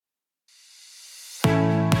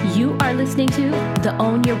are listening to the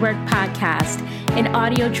Own Your Work podcast, an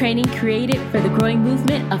audio training created for the growing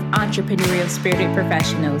movement of entrepreneurial spirited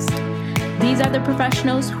professionals. These are the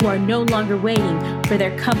professionals who are no longer waiting for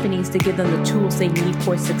their companies to give them the tools they need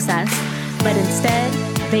for success, but instead,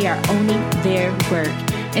 they are owning their work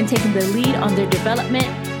and taking the lead on their development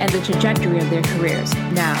and the trajectory of their careers.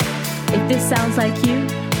 Now, if this sounds like you,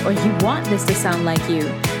 or you want this to sound like you,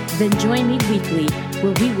 then join me weekly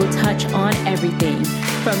where we will touch on everything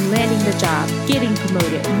from landing the job, getting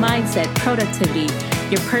promoted, mindset, productivity,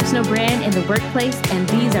 your personal brand in the workplace, and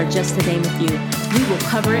these are just to name a few. We will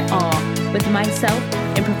cover it all with myself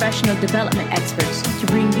and professional development experts to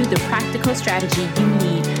bring you the practical strategy you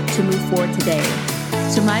need to move forward today.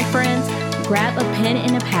 So my friends, grab a pen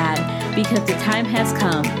and a pad because the time has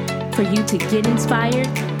come for you to get inspired,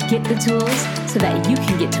 get the tools so that you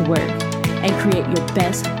can get to work and create your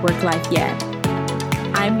best work life yet.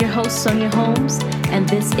 I'm your host, Sonia Holmes, and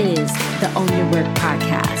this is the Own Your Work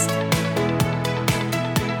podcast.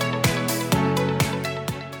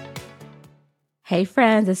 Hey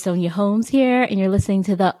friends, it's Sonia Holmes here, and you're listening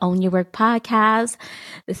to the Own Your Work podcast.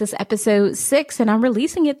 This is episode 6, and I'm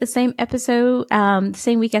releasing it the same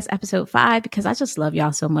week as episode 5 because I just love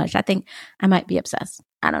y'all so much. I think I might be obsessed.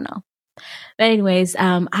 I don't know. But anyways,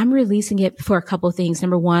 I'm releasing it for a couple of things.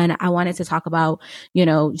 Number one, I wanted to talk about,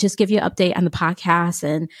 just give you an update on the podcast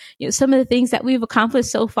and, some of the things that we've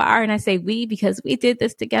accomplished so far. And I say we because we did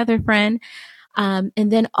this together, friend. And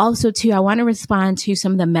then also too, I want to respond to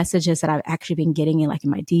some of the messages that I've actually been getting in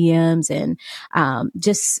my DMs and,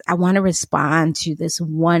 I want to respond to this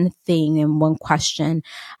one thing and one question,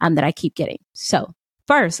 that I keep getting. So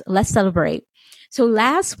first, let's celebrate. So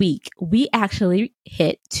last week, we actually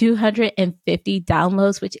hit 250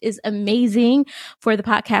 downloads, which is amazing for the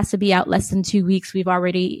podcast to be out less than 2 weeks. We've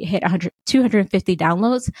already hit 250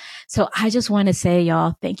 downloads. So I just want to say,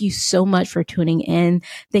 y'all, thank you so much for tuning in.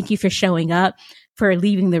 Thank you for showing up, for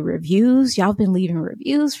leaving the reviews. Y'all been leaving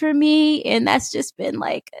reviews for me, and that's just been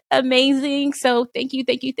amazing. So thank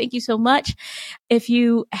you so much. If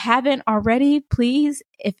you haven't already, please,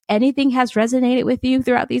 if anything has resonated with you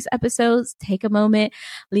throughout these episodes, take a moment,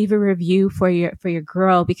 leave a review for your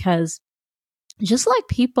girl, because just like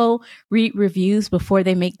people read reviews before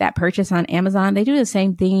they make that purchase on Amazon, they do the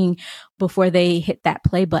same thing before they hit that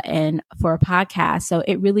play button for a podcast. So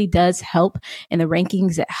it really does help in the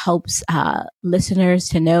rankings. It helps listeners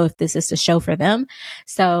to know if this is the show for them.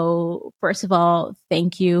 So first of all,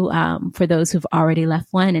 thank you for those who've already left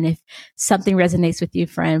one. And if something resonates with you,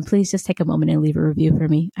 friend, please just take a moment and leave a review for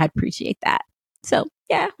me. I'd appreciate that. So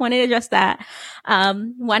yeah, wanted to address that.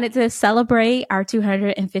 Wanted to celebrate our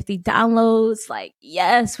 250 downloads.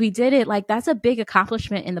 Yes, we did it. That's a big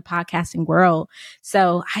accomplishment in the podcasting world.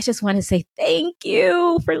 So I just want to say thank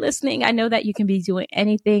you for listening. I know that you can be doing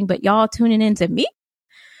anything, but y'all tuning in to me,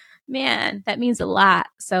 man, that means a lot.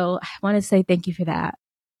 So I want to say thank you for that.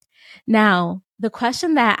 Now, the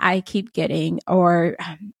question that I keep getting, or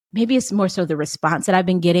maybe it's more so the response that I've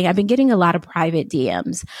been getting a lot of private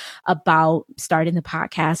DMs about starting the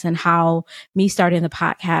podcast and how me starting the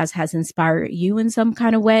podcast has inspired you in some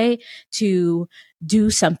kind of way to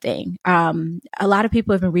do something. A lot of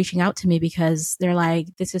people have been reaching out to me because they're like,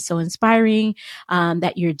 this is so inspiring,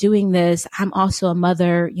 that you're doing this. I'm also a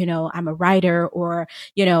mother, I'm a writer, or,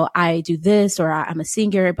 I do this, or I'm a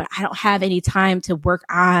singer, but I don't have any time to work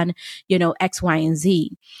on, X, Y, and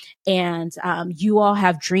Z. And you all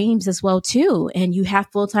have dreams as well too, and you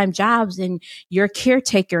have full-time jobs, and you're a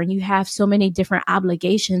caretaker, and you have so many different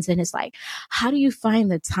obligations. And it's how do you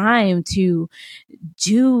find the time to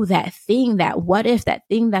do that thing, that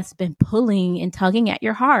thing that's been pulling and tugging at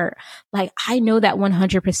your heart? I know that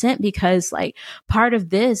 100% because part of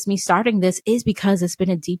this, me starting this, is because it's been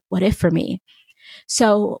a deep what if for me.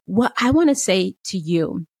 So what I want to say to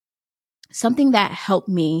you, something that helped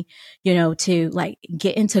me, to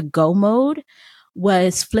get into go mode,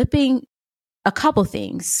 was flipping a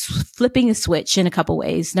switch in a couple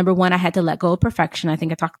ways. Number one, I had to let go of perfection. I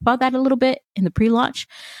think I talked about that a little bit in the pre-launch.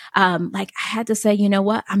 I had to say, you know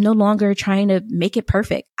what? I'm no longer trying to make it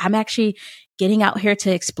perfect. I'm actually getting out here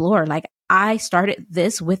to explore. I started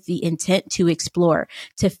this with the intent to explore,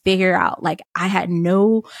 to figure out. I had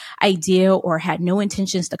no idea or had no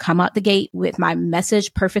intentions to come out the gate with my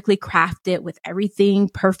message perfectly crafted, with everything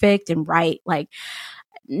perfect and right.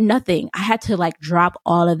 Nothing. I had to drop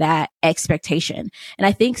all of that expectation. And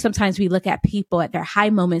I think sometimes we look at people at their high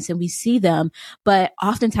moments and we see them, but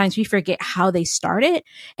oftentimes we forget how they started,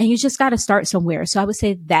 and you just got to start somewhere. So I would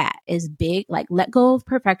say that is big. Let go of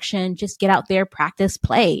perfection, just get out there, practice,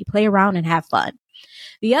 play around and have fun.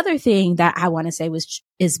 The other thing that I want to say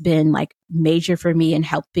has been like major for me in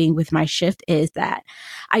helping with my shift is that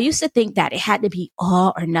I used to think that it had to be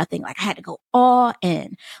all or nothing. Like I had to go all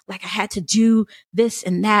in, like I had to do this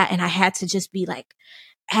and that. And I had to just be like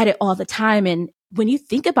at it all the time. And when you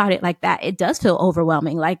think about it like that, it does feel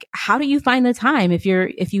overwhelming. Like, how do you find the time if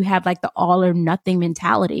you have like the all or nothing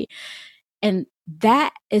mentality? And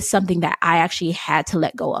that is something that I actually had to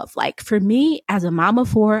let go of. Like for me, as a mom of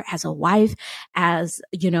four, as a wife, as,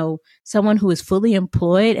 someone who is fully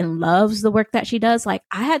employed and loves the work that she does, like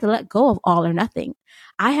I had to let go of all or nothing.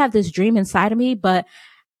 I have this dream inside of me, but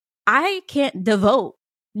I can't devote,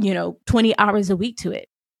 20 hours a week to it.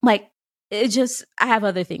 Like I have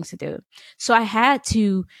other things to do. So I had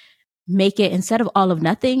to make it, instead of all of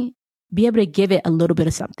nothing, be able to give it a little bit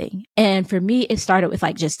of something. And for me, it started with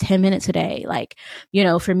like just 10 minutes a day. Like,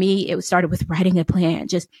 for me, it started with writing a plan,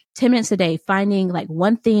 just 10 minutes a day, finding like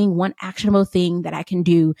one actionable thing that I can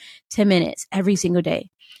do 10 minutes every single day.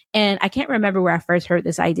 And I can't remember where I first heard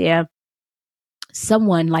this idea.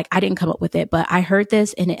 Someone, like, I didn't come up with it, but I heard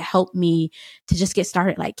this and it helped me to just get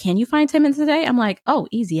started. Like, can you find 10 minutes a day? I'm like, oh,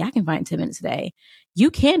 easy. I can find 10 minutes a day.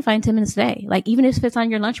 You can find 10 minutes a day. Like, even if it's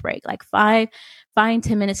on your lunch break, like find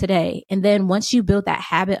 10 minutes a day. And then once you build that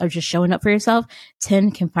habit of just showing up for yourself,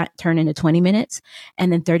 10 can turn into 20 minutes and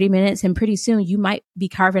then 30 minutes. And pretty soon you might be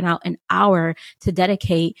carving out an hour to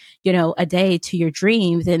dedicate, a day to your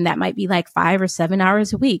dreams. And that might be like 5 or 7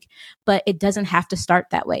 hours a week, but it doesn't have to start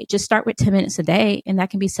that way. Just start with 10 minutes a day, and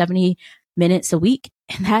that can be 70 minutes a week.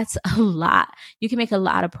 And that's a lot. You can make a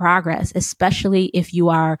lot of progress, especially if you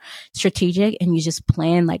are strategic and you just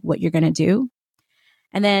plan like what you're going to do.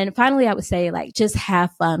 And then finally, I would say, like, just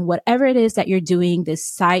have fun. Whatever it is that you're doing, this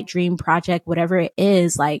side dream project, whatever it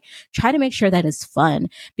is, like, try to make sure that it's fun.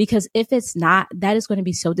 Because if it's not, that is going to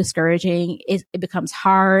be so discouraging. It becomes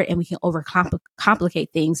hard and we can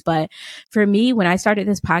complicate things. But for me, when I started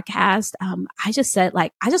this podcast, I just said,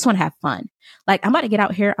 like, I just want to have fun. Like, I'm about to get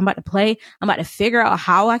out here. I'm about to play. I'm about to figure out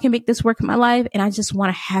how I can make this work in my life. And I just want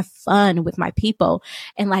to have fun with my people.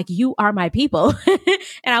 And like, you are my people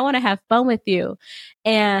and I want to have fun with you.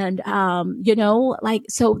 And,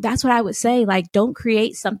 so that's what I would say. Like, don't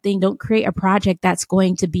create a project that's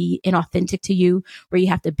going to be inauthentic to you, where you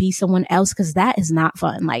have to be someone else. 'Cause that is not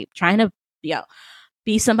fun. Like trying to,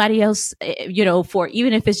 be somebody else, for,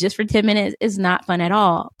 even if it's just for 10 minutes, is not fun at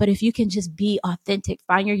all. But if you can just be authentic,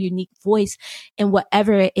 find your unique voice in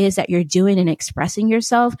whatever it is that you're doing and expressing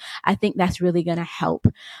yourself, I think that's really going to help.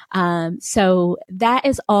 So that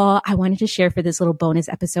is all I wanted to share for this little bonus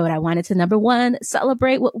episode. I wanted to, number one,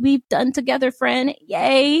 celebrate what we've done together, friend.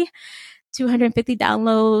 Yay. 250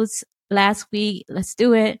 downloads last week. Let's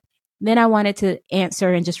do it. Then I wanted to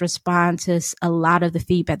answer and just respond to a lot of the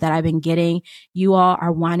feedback that I've been getting. You all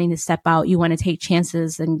are wanting to step out. You want to take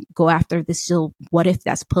chances and go after this still what if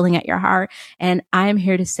that's pulling at your heart. And I'm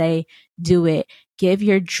here to say, do it. Give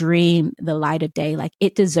your dream the light of day. Like,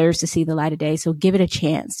 it deserves to see the light of day. So give it a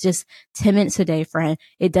chance. Just 10 minutes a day, friend.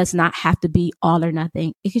 It does not have to be all or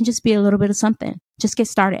nothing. It can just be a little bit of something. Just get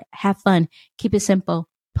started. Have fun. Keep it simple.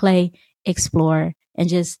 Play, explore, and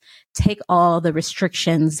just take all the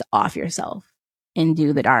restrictions off yourself and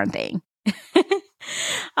do the darn thing.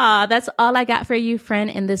 That's all I got for you, friend,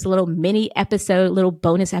 in this little mini episode, little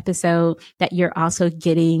bonus episode that you're also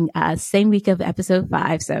getting same week of episode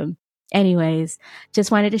 5. So anyways, just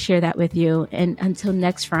wanted to share that with you. And until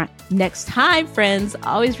next time, friends,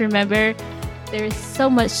 always remember there is so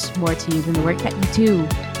much more to you than the work that you do.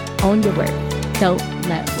 Own your work. Don't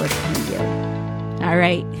let work own you. All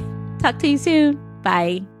right. Talk to you soon.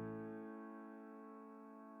 Bye.